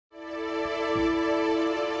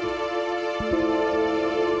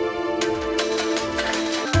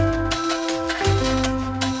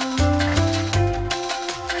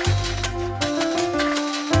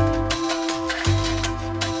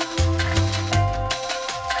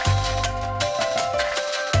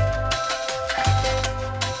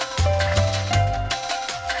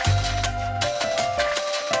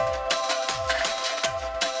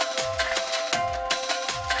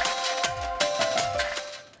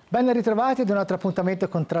Ben ritrovati ad un altro appuntamento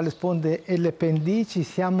con Tra le sponde e le pendici.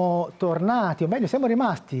 Siamo tornati, o meglio siamo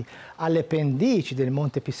rimasti alle pendici del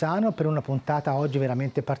Monte Pisano per una puntata oggi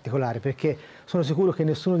veramente particolare, perché sono sicuro che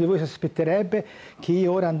nessuno di voi si aspetterebbe che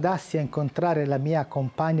io ora andassi a incontrare la mia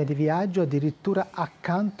compagna di viaggio addirittura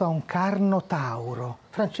accanto a un carnotauro.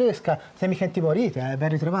 Francesca, sei mica intimorita, ben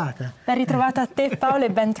ritrovata. Ben ritrovata a te Paolo e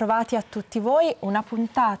ben trovati a tutti voi. Una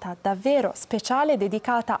puntata davvero speciale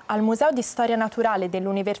dedicata al Museo di Storia Naturale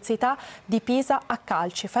dell'Università di Pisa a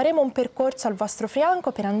Calci. Faremo un percorso al vostro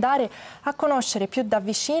fianco per andare a conoscere più da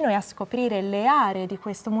vicino e a scoprire le aree di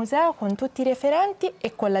questo museo con tutti i referenti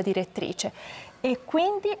e con la direttrice. E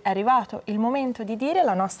quindi è arrivato il momento di dire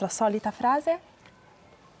la nostra solita frase.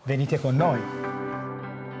 Venite con noi.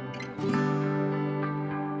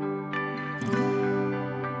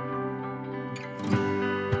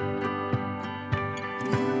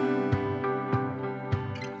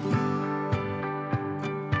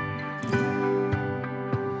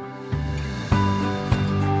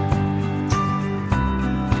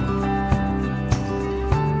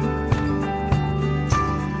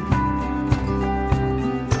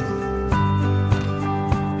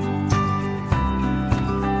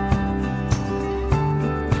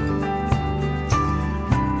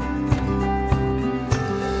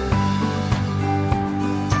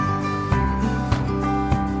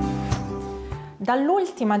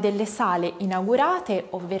 Dall'ultima delle sale inaugurate,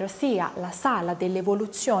 ovvero sia la sala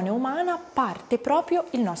dell'evoluzione umana, parte proprio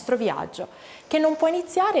il nostro viaggio, che non può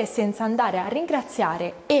iniziare senza andare a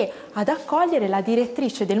ringraziare e ad accogliere la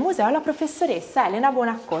direttrice del museo, la professoressa Elena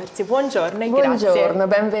Bonaccorsi. Buongiorno e grazie. Buongiorno,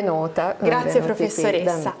 benvenuta. Grazie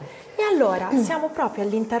professoressa. E allora, siamo proprio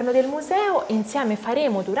all'interno del museo, insieme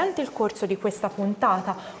faremo durante il corso di questa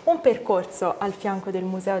puntata un percorso al fianco del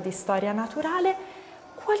Museo di Storia Naturale.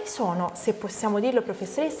 Quali sono, se possiamo dirlo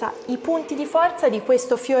professoressa, i punti di forza di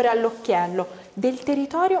questo fiore all'occhiello del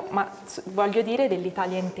territorio, ma voglio dire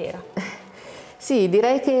dell'Italia intera? Sì,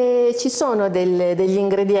 direi che ci sono degli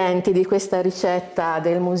ingredienti di questa ricetta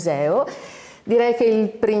del museo. Direi che il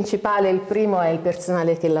principale, il primo, è il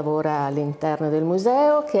personale che lavora all'interno del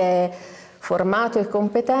museo, che è formato e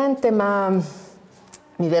competente, ma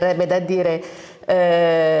mi verrebbe da dire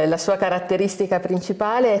la sua caratteristica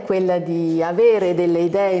principale è quella di avere delle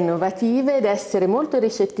idee innovative ed essere molto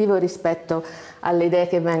ricettivo rispetto alle idee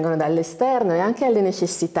che vengono dall'esterno e anche alle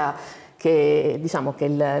necessità che, diciamo, che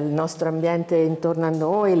il nostro ambiente intorno a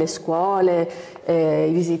noi, le scuole,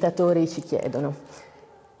 i visitatori ci chiedono.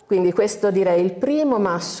 Quindi questo direi il primo,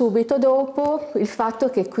 ma subito dopo il fatto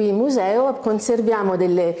che qui in museo conserviamo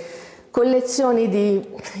delle collezioni di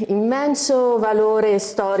immenso valore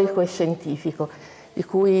storico e scientifico, di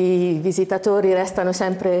cui i visitatori restano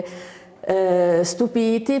sempre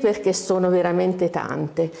stupiti perché sono veramente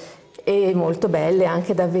tante e molto belle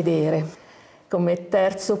anche da vedere. Come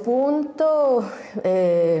terzo punto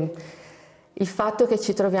il fatto che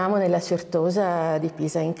ci troviamo nella Certosa di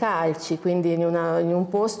Pisa in Calci, quindi in un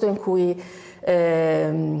posto in cui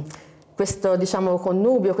questo, diciamo,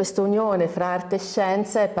 connubio, questa unione fra arte e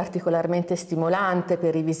scienza è particolarmente stimolante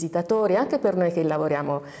per i visitatori, anche per noi che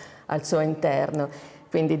lavoriamo al suo interno.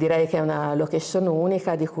 Quindi direi che è una location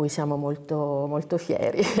unica di cui siamo molto, molto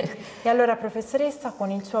fieri. E allora professoressa,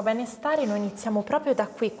 con il suo benestare noi iniziamo proprio da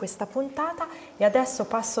qui questa puntata e adesso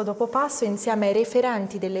passo dopo passo insieme ai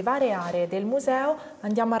referenti delle varie aree del museo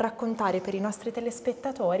andiamo a raccontare per i nostri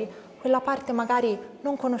telespettatori quella parte magari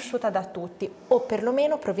non conosciuta da tutti o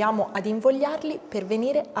perlomeno proviamo ad invogliarli per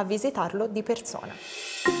venire a visitarlo di persona.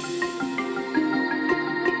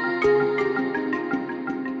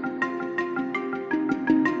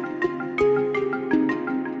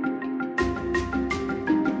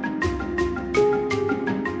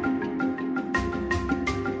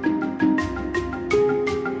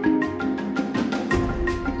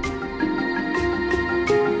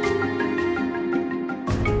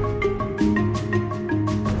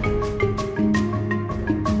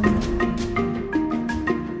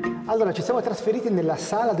 Allora, ci siamo trasferiti nella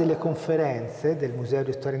sala delle conferenze del Museo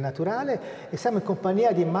di Storia Naturale e siamo in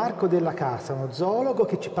compagnia di Marco Della Casa, uno zoologo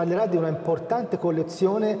che ci parlerà di una importante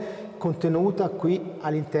collezione contenuta qui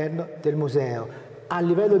all'interno del museo. A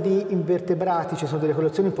livello di invertebrati ci sono delle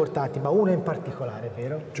collezioni importanti, ma una in particolare,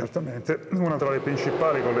 vero? Certamente, una tra le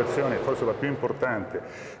principali collezioni, forse la più importante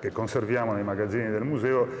che conserviamo nei magazzini del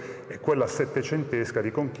museo, è quella settecentesca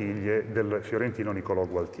di conchiglie del fiorentino Niccolò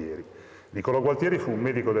Gualtieri. Niccolò Gualtieri fu un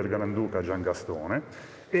medico del Granduca Gian Gastone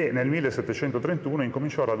e nel 1731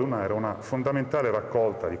 incominciò a radunare una fondamentale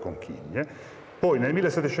raccolta di conchiglie Poi nel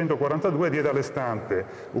 1742 diede alle stampe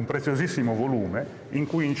un preziosissimo volume in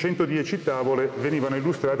cui in 110 tavole venivano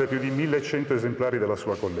illustrate più di 1100 esemplari della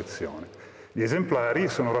sua collezione. Gli esemplari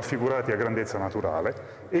sono raffigurati a grandezza naturale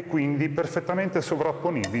e quindi perfettamente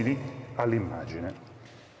sovrapponibili all'immagine.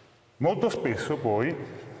 Molto spesso poi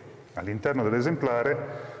all'interno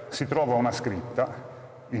dell'esemplare si trova una scritta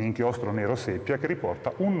in inchiostro nero seppia che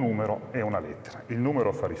riporta un numero e una lettera. Il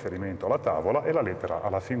numero fa riferimento alla tavola e la lettera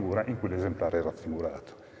alla figura in cui l'esemplare è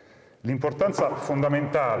raffigurato. L'importanza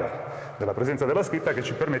fondamentale della presenza della scritta è che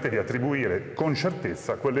ci permette di attribuire con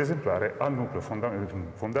certezza quell'esemplare al nucleo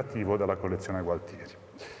fondativo della collezione Gualtieri.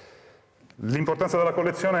 L'importanza della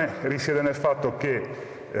collezione risiede nel fatto che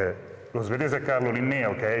lo svedese Carlo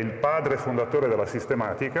Linneo, che è il padre fondatore della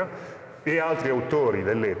sistematica, e altri autori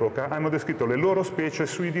dell'epoca hanno descritto le loro specie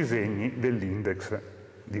sui disegni dell'index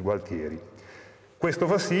di Gualtieri. Questo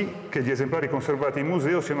fa sì che gli esemplari conservati in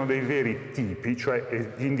museo siano dei veri tipi, cioè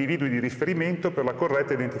gli individui di riferimento per la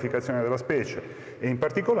corretta identificazione della specie, e in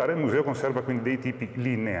particolare il museo conserva quindi dei tipi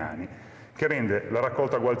linneani, che rende la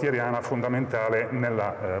raccolta gualtieriana fondamentale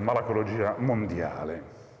nella malacologia mondiale.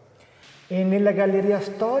 E nella galleria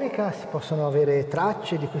storica si possono avere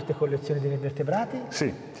tracce di queste collezioni di invertebrati?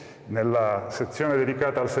 Sì. Nella sezione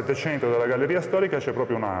dedicata al Settecento della Galleria Storica c'è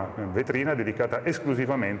proprio una vetrina dedicata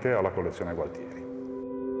esclusivamente alla collezione Gualtieri.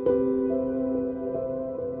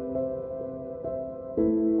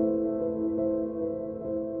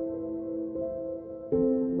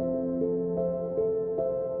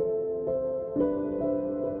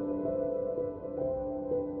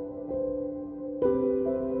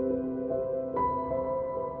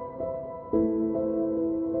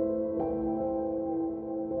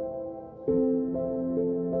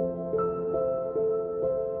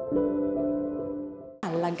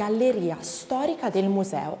 Galleria storica del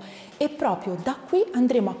museo, e proprio da qui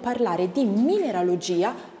andremo a parlare di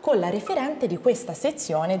mineralogia con la referente di questa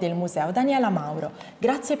sezione del museo, Daniela Mauro.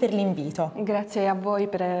 Grazie per l'invito. Grazie a voi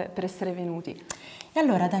per essere venuti. E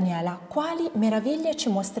allora Daniela, quali meraviglie ci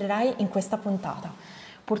mostrerai in questa puntata?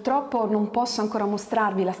 Purtroppo non posso ancora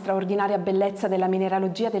mostrarvi la straordinaria bellezza della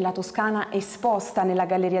mineralogia della Toscana esposta nella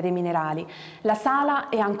Galleria dei Minerali. La sala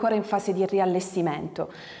è ancora in fase di riallestimento.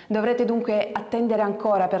 Dovrete dunque attendere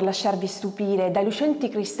ancora per lasciarvi stupire dai lucenti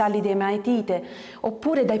cristalli d'ematite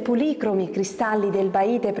oppure dai policromi cristalli del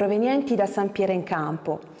baite provenienti da San Piero in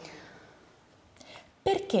Campo.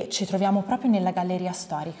 Perché ci troviamo proprio nella Galleria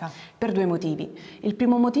Storica? Per due motivi. Il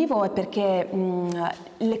primo motivo è perché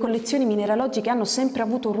le collezioni mineralogiche hanno sempre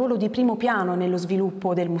avuto un ruolo di primo piano nello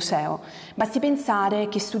sviluppo del museo. Basti pensare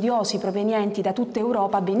che studiosi provenienti da tutta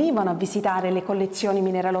Europa venivano a visitare le collezioni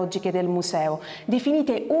mineralogiche del museo,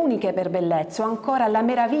 definite uniche per bellezza, o ancora la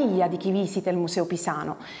meraviglia di chi visita il Museo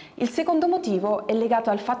Pisano. Il secondo motivo è legato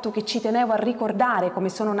al fatto che ci tenevo a ricordare come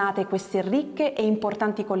sono nate queste ricche e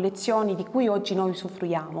importanti collezioni di cui oggi noi usufruiamo.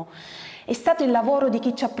 È stato il lavoro di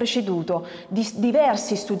chi ci ha preceduto, di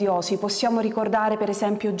diversi studiosi, possiamo ricordare per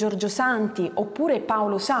esempio Giorgio Santi oppure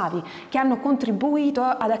Paolo Savi, che hanno contribuito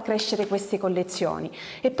ad accrescere queste collezioni.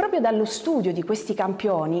 E proprio dallo studio di questi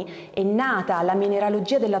campioni è nata la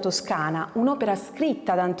Mineralogia della Toscana, un'opera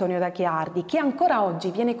scritta da Antonio da Chiardi, che ancora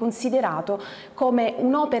oggi viene considerato come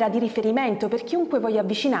un'opera di riferimento per chiunque voglia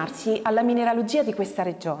avvicinarsi alla mineralogia di questa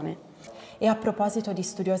regione. E a proposito di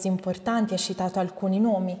studiosi importanti, hai citato alcuni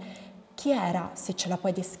nomi. Chi era, se ce la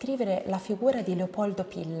puoi descrivere, la figura di Leopoldo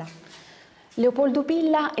Pilla? Leopoldo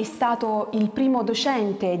Pilla è stato il primo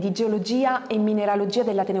docente di geologia e mineralogia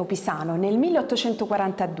dell'Ateneo Pisano nel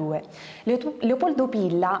 1842. Leopoldo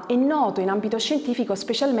Pilla è noto in ambito scientifico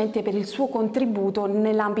specialmente per il suo contributo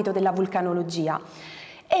nell'ambito della vulcanologia.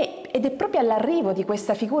 Ed è proprio all'arrivo di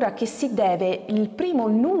questa figura che si deve il primo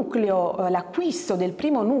nucleo, l'acquisto del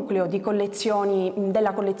primo nucleo di collezioni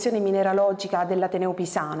della collezione mineralogica dell'Ateneo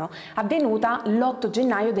Pisano, avvenuta l'8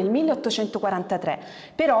 gennaio del 1843,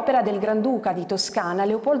 per opera del Granduca di Toscana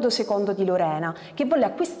Leopoldo II di Lorena, che volle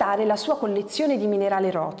acquistare la sua collezione di minerale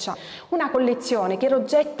roccia, una collezione che era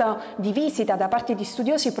oggetto di visita da parte di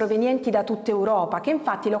studiosi provenienti da tutta Europa, che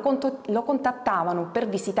infatti lo contattavano per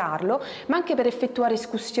visitarlo, ma anche per effettuare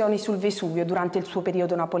escursioni sul Vesuvio durante il suo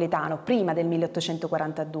periodo napoletano, prima del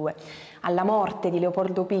 1842. Alla morte di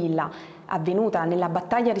Leopoldo Pilla, avvenuta nella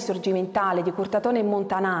battaglia risorgimentale di Curtatone e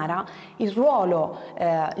Montanara, il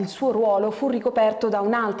suo ruolo fu ricoperto da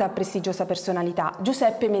un'altra prestigiosa personalità,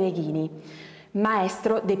 Giuseppe Meneghini,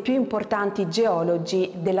 maestro dei più importanti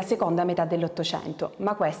geologi della seconda metà dell'Ottocento,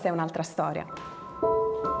 ma questa è un'altra storia.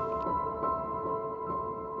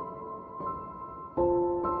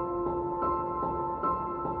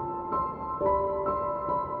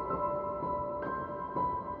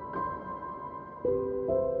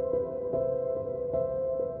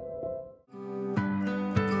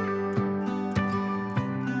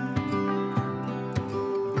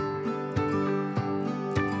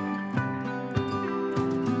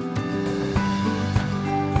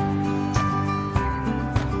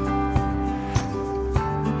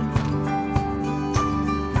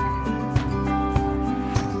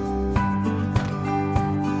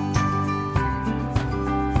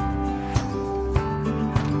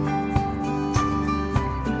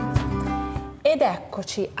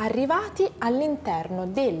 eccoci arrivati all'interno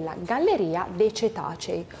della Galleria dei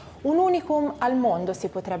Cetacei. Un unicum al mondo, si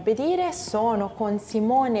potrebbe dire. Sono con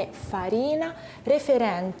Simone Farina,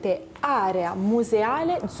 referente area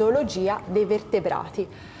museale zoologia dei vertebrati.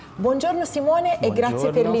 Buongiorno Simone. Buongiorno. E grazie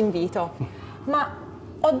per l'invito. Ma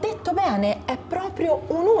ho detto bene, è proprio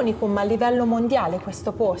un unicum a livello mondiale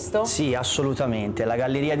questo posto? Sì, assolutamente. La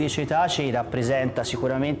Galleria dei Cetacei rappresenta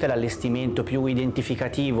sicuramente l'allestimento più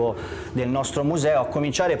identificativo del nostro museo, a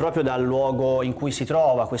cominciare proprio dal luogo in cui si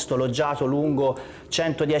trova, questo loggiato lungo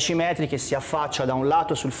 110 metri che si affaccia da un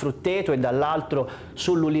lato sul frutteto e dall'altro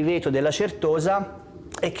sull'uliveto della Certosa,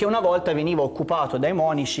 e che una volta veniva occupato dai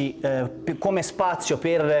monaci come spazio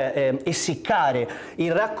per essiccare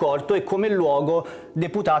il raccolto e come luogo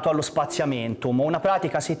deputato allo spaziamentum, una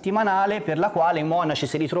pratica settimanale per la quale i monaci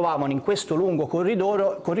si ritrovavano in questo lungo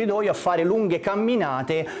corridoio a fare lunghe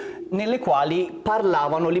camminate nelle quali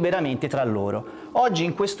parlavano liberamente tra loro. Oggi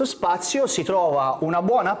in questo spazio si trova una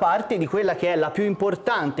buona parte di quella che è la più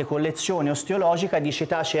importante collezione osteologica di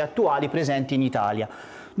cetacei attuali presenti in Italia,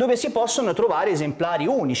 dove si possono trovare esemplari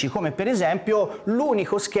unici, come per esempio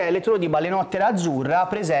l'unico scheletro di balenottera azzurra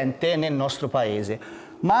presente nel nostro paese.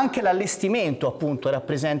 Ma anche l'allestimento appunto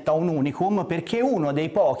rappresenta un unicum, perché è uno dei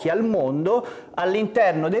pochi al mondo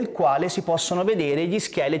all'interno del quale si possono vedere gli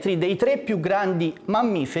scheletri dei 3 più grandi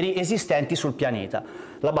mammiferi esistenti sul pianeta: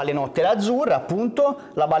 la balenottera azzurra, appunto,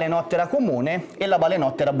 la balenottera comune e la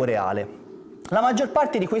balenottera boreale. La maggior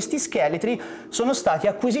parte di questi scheletri sono stati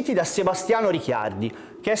acquisiti da Sebastiano Ricciardi,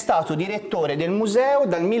 che è stato direttore del museo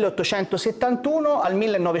dal 1871 al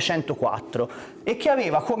 1904 e che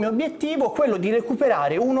aveva come obiettivo quello di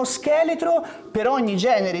recuperare uno scheletro per ogni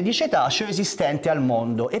genere di cetaceo esistente al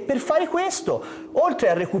mondo. E per fare questo, oltre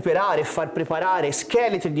a recuperare e far preparare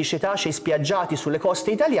scheletri di cetacei spiaggiati sulle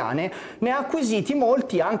coste italiane, ne ha acquisiti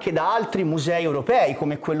molti anche da altri musei europei,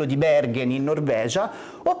 come quello di Bergen in Norvegia,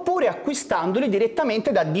 oppure acquistandoli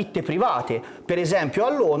direttamente da ditte private, per esempio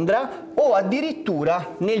a Londra o addirittura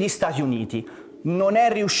negli Stati Uniti. Non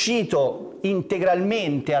è riuscito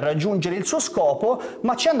integralmente a raggiungere il suo scopo,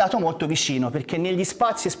 ma ci è andato molto vicino, perché negli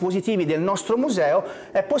spazi espositivi del nostro museo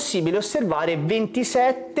è possibile osservare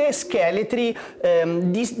 27 scheletri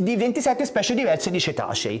di 27 specie diverse di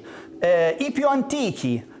cetacei. I più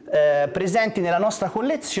antichi presenti nella nostra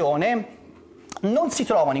collezione non si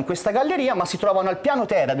trovano in questa galleria, ma si trovano al piano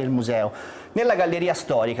terra del museo, nella galleria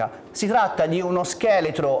storica. Si tratta di uno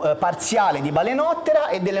scheletro parziale di balenottera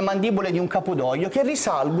e delle mandibole di un capodoglio che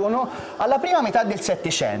risalgono alla prima metà del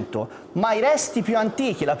Settecento, ma i resti più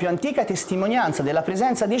antichi, la più antica testimonianza della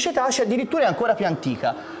presenza dei cetacei addirittura è ancora più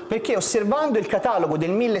antica, perché osservando il catalogo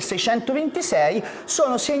del 1626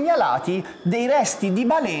 sono segnalati dei resti di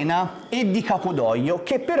balena e di capodoglio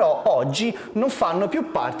che però oggi non fanno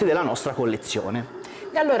più parte della nostra collezione.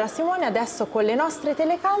 E allora Simone, adesso con le nostre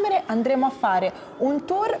telecamere andremo a fare un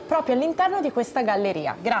tour proprio all'interno di questa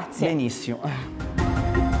galleria. Grazie. Benissimo.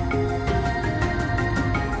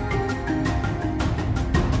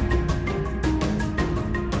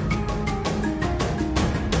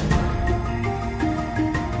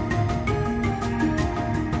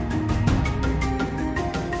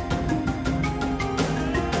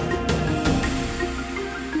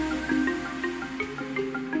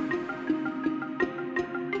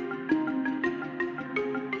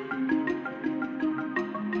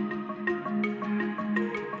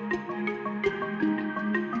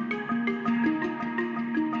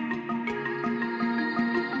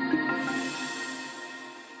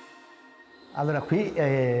 Allora, qui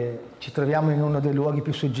ci troviamo in uno dei luoghi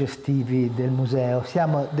più suggestivi del museo.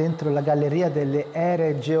 Siamo dentro la galleria delle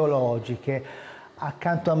ere geologiche.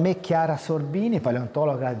 Accanto a me Chiara Sorbini,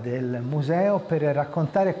 paleontologa del museo, per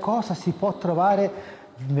raccontare cosa si può trovare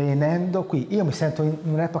venendo qui. Io mi sento in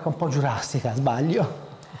un'epoca un po' giurassica, sbaglio?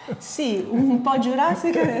 Sì, un po'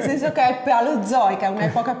 giurassica nel senso che è paleozoica, è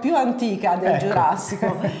un'epoca più antica del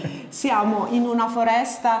Giurassico. Siamo in una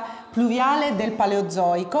foresta pluviale del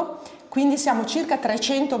Paleozoico, quindi siamo circa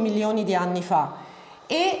 300 milioni di anni fa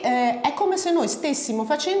e è come se noi stessimo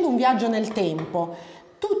facendo un viaggio nel tempo.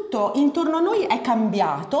 Tutto intorno a noi è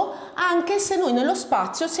cambiato, anche se noi nello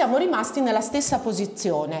spazio siamo rimasti nella stessa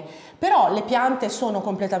posizione, però le piante sono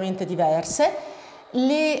completamente diverse,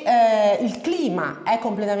 il clima è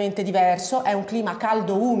completamente diverso, è un clima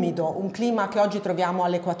caldo-umido, un clima che oggi troviamo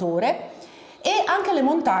all'equatore, e anche le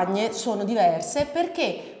montagne sono diverse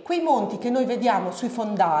perché quei monti che noi vediamo sui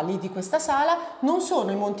fondali di questa sala non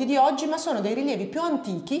sono i monti di oggi, ma sono dei rilievi più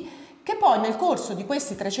antichi che poi nel corso di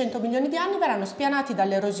questi 300 milioni di anni verranno spianati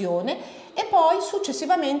dall'erosione e poi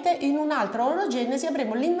successivamente in un'altra orogenesi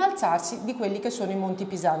avremo l'innalzarsi di quelli che sono i monti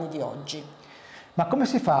pisani di oggi. Ma come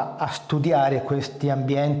si fa a studiare questi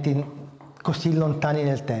ambienti così lontani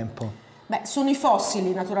nel tempo? Beh, sono i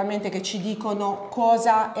fossili naturalmente che ci dicono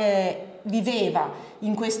cosa viveva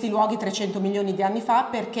in questi luoghi 300 milioni di anni fa,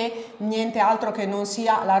 perché niente altro che non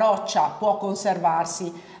sia la roccia può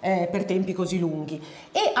conservarsi per tempi così lunghi.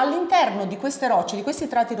 E all'interno di queste rocce, di questi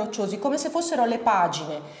tratti rocciosi, come se fossero le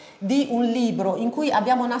pagine di un libro in cui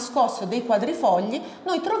abbiamo nascosto dei quadrifogli,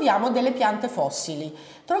 noi troviamo delle piante fossili.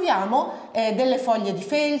 Troviamo delle foglie di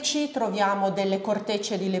felci, troviamo delle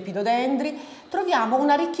cortecce di lepidodendri, troviamo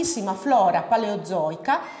una ricchissima flora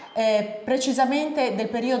paleozoica, precisamente del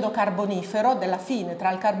periodo carbonifero, della fine tra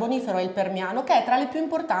il carbonifero e il permiano, che è tra le più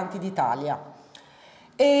importanti d'Italia.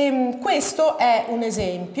 Questo è un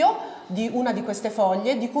esempio di una di queste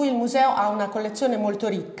foglie, di cui il museo ha una collezione molto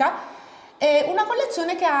ricca, una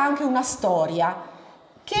collezione che ha anche una storia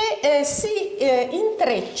che si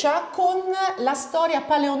intreccia con la storia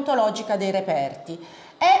paleontologica dei reperti.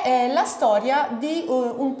 È la storia di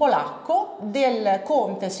un polacco, del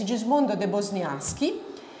conte Sigismondo de Bosniaschi,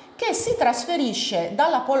 che si trasferisce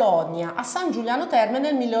dalla Polonia a San Giuliano Terme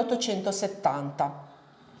nel 1870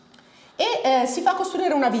 e si fa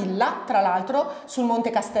costruire una villa, tra l'altro sul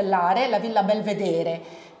Monte Castellare, la Villa Belvedere,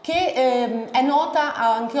 che è nota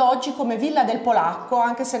anche oggi come Villa del Polacco,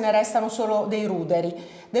 anche se ne restano solo dei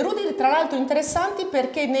ruderi. Dei ruderi tra l'altro interessanti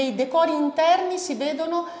perché nei decori interni si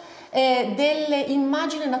vedono delle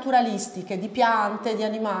immagini naturalistiche di piante, di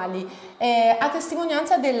animali, a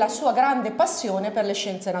testimonianza della sua grande passione per le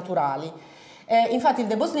scienze naturali. Infatti il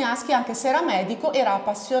de Bosniaschi, anche se era medico, era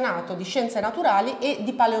appassionato di scienze naturali e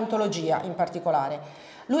di paleontologia in particolare.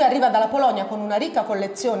 Lui arriva dalla Polonia con una ricca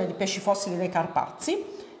collezione di pesci fossili dei Carpazi,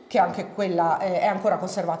 che anche quella è ancora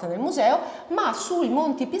conservata nel museo, ma sui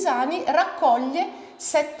Monti Pisani raccoglie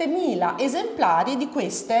 7.000 esemplari di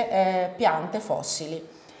queste piante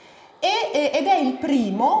fossili. Ed è il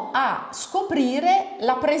primo a scoprire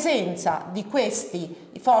la presenza di questi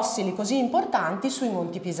fossili così importanti sui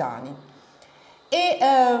Monti Pisani.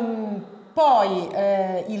 Poi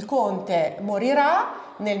il conte morirà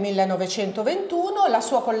nel 1921, la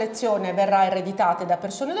sua collezione verrà ereditata da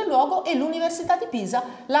persone del luogo e l'Università di Pisa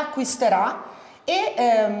la acquisterà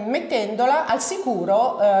e mettendola al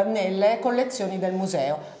sicuro nelle collezioni del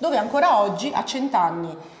museo, dove ancora oggi, a 100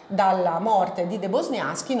 anni dalla morte di de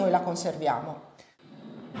Bosniaschi, noi la conserviamo.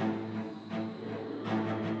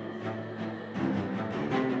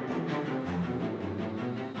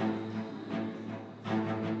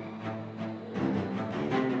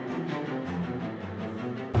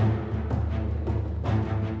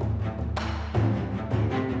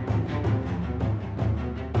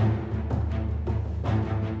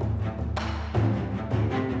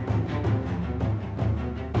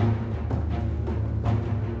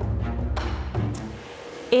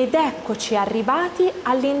 Ed eccoci arrivati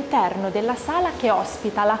all'interno della sala che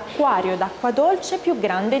ospita l'acquario d'acqua dolce più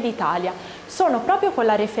grande d'Italia. Sono proprio con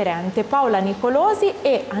la referente Paola Nicolosi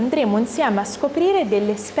e andremo insieme a scoprire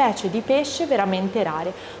delle specie di pesce veramente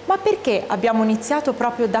rare. Ma perché abbiamo iniziato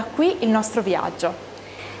proprio da qui il nostro viaggio?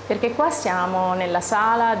 Perché qua siamo nella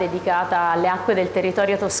sala dedicata alle acque del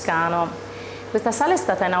territorio toscano. Questa sala è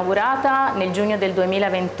stata inaugurata nel giugno del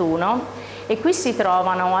 2021 e qui si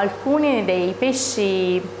trovano alcuni dei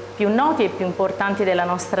pesci più noti e più importanti della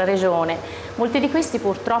nostra regione. Molti di questi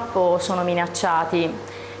purtroppo sono minacciati.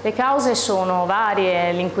 Le cause sono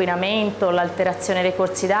varie: l'inquinamento, l'alterazione dei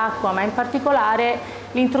corsi d'acqua, ma in particolare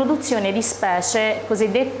l'introduzione di specie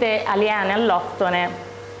cosiddette aliene alloctone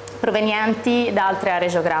provenienti da altre aree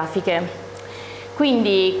geografiche.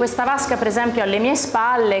 Quindi questa vasca, per esempio, alle mie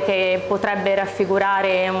spalle, che potrebbe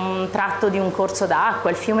raffigurare un tratto di un corso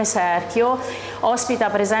d'acqua, il fiume Serchio, ospita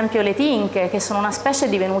per esempio le tinche, che sono una specie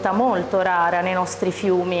divenuta molto rara nei nostri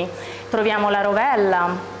fiumi. Troviamo la rovella,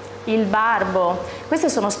 il barbo. Queste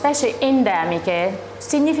sono specie endemiche,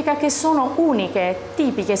 significa che sono uniche,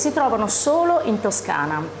 tipiche, si trovano solo in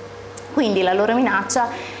Toscana. Quindi la loro minaccia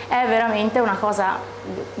è veramente una cosa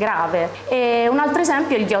grave. E un altro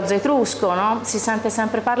esempio è il ghiozzo etrusco, no? Si sente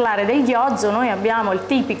sempre parlare del ghiozzo. Noi abbiamo il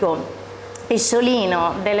tipico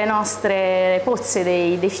pesciolino delle nostre pozze,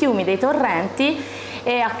 dei fiumi, dei torrenti,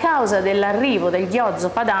 e a causa dell'arrivo del ghiozzo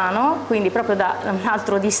padano, quindi proprio da un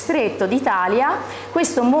altro distretto d'Italia,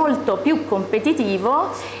 questo molto più competitivo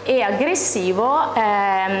e aggressivo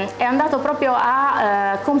è andato proprio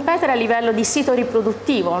a competere a livello di sito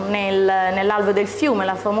riproduttivo nell'alveo del fiume,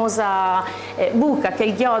 la famosa buca che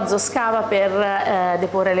il ghiozzo scava per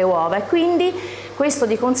deporre le uova, e quindi questo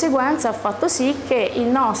di conseguenza ha fatto sì che il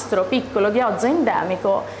nostro piccolo ghiozzo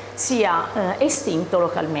endemico sia estinto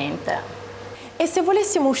localmente. E se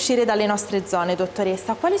volessimo uscire dalle nostre zone,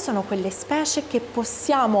 dottoressa, quali sono quelle specie che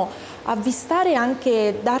possiamo avvistare e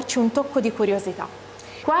anche darci un tocco di curiosità?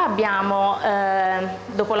 Qua abbiamo,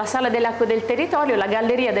 dopo la sala delle acque del territorio, la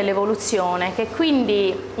galleria dell'evoluzione, che è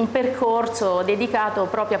quindi un percorso dedicato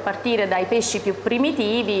proprio a partire dai pesci più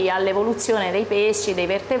primitivi all'evoluzione dei pesci, dei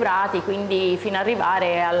vertebrati, quindi fino ad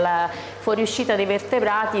arrivare alla fuoriuscita dei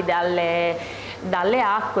vertebrati dalle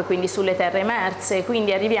acque, quindi sulle terre emerse,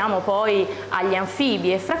 quindi arriviamo poi agli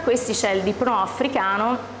anfibi, e fra questi c'è il dipno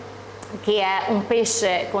africano, che è un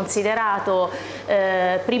pesce considerato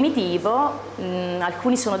primitivo,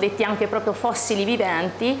 alcuni sono detti anche proprio fossili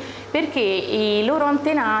viventi, perché i loro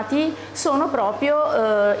antenati sono proprio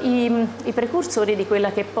i precursori di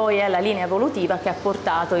quella che poi è la linea evolutiva che ha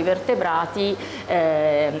portato i vertebrati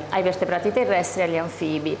ai vertebrati terrestri e agli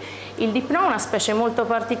anfibi. Il dipno è una specie molto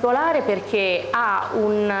particolare perché ha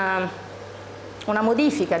una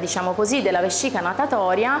modifica, diciamo così, della vescica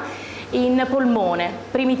natatoria in polmone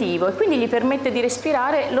primitivo, e quindi gli permette di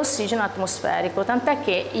respirare l'ossigeno atmosferico, tant'è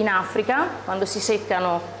che in Africa, quando si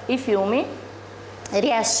seccano i fiumi,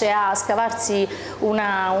 riesce a scavarsi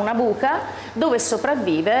una buca dove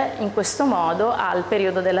sopravvive in questo modo al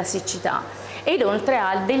periodo della siccità. E inoltre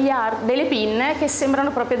ha delle pinne che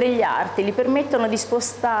sembrano proprio degli arti, gli permettono di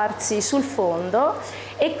spostarsi sul fondo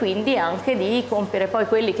e quindi anche di compiere poi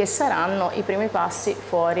quelli che saranno i primi passi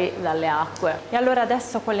fuori dalle acque. E allora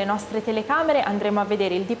adesso con le nostre telecamere andremo a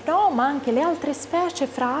vedere il dipno, ma anche le altre specie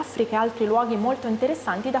fra Africa e altri luoghi molto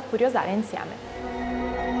interessanti da curiosare insieme.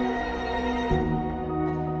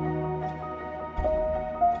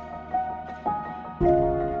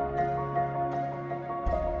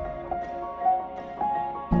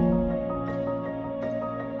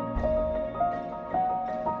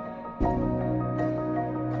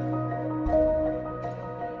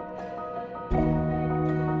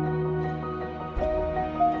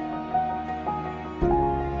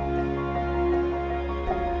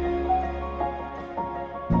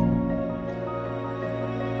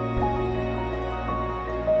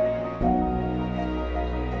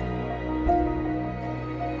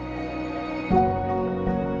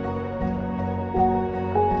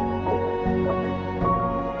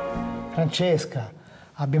 Francesca,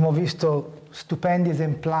 abbiamo visto stupendi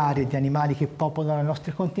esemplari di animali che popolano i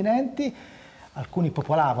nostri continenti, alcuni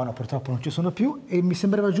popolavano, purtroppo non ci sono più, e mi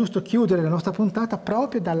sembrava giusto chiudere la nostra puntata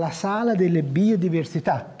proprio dalla sala delle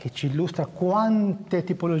biodiversità, che ci illustra quante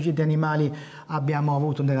tipologie di animali abbiamo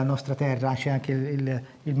avuto nella nostra terra. C'è anche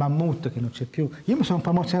il mammut che non c'è più. Io mi sono un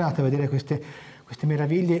po' emozionato a vedere queste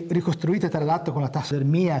meraviglie ricostruite, tra l'altro con la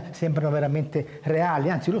tassidermia, sembrano veramente reali,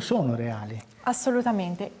 anzi lo sono reali.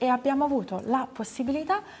 Assolutamente, e abbiamo avuto la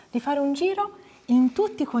possibilità di fare un giro in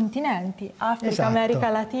tutti i continenti, Africa, esatto. America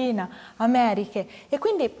Latina, Americhe, e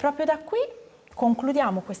quindi proprio da qui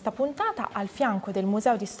concludiamo questa puntata al fianco del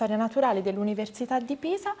Museo di Storia Naturale dell'Università di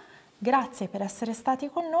Pisa. Grazie per essere stati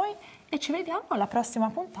con noi e ci vediamo alla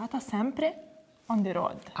prossima puntata, sempre on the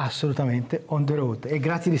road. Assolutamente on the road, e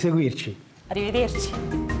grazie di seguirci.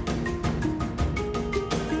 Arrivederci.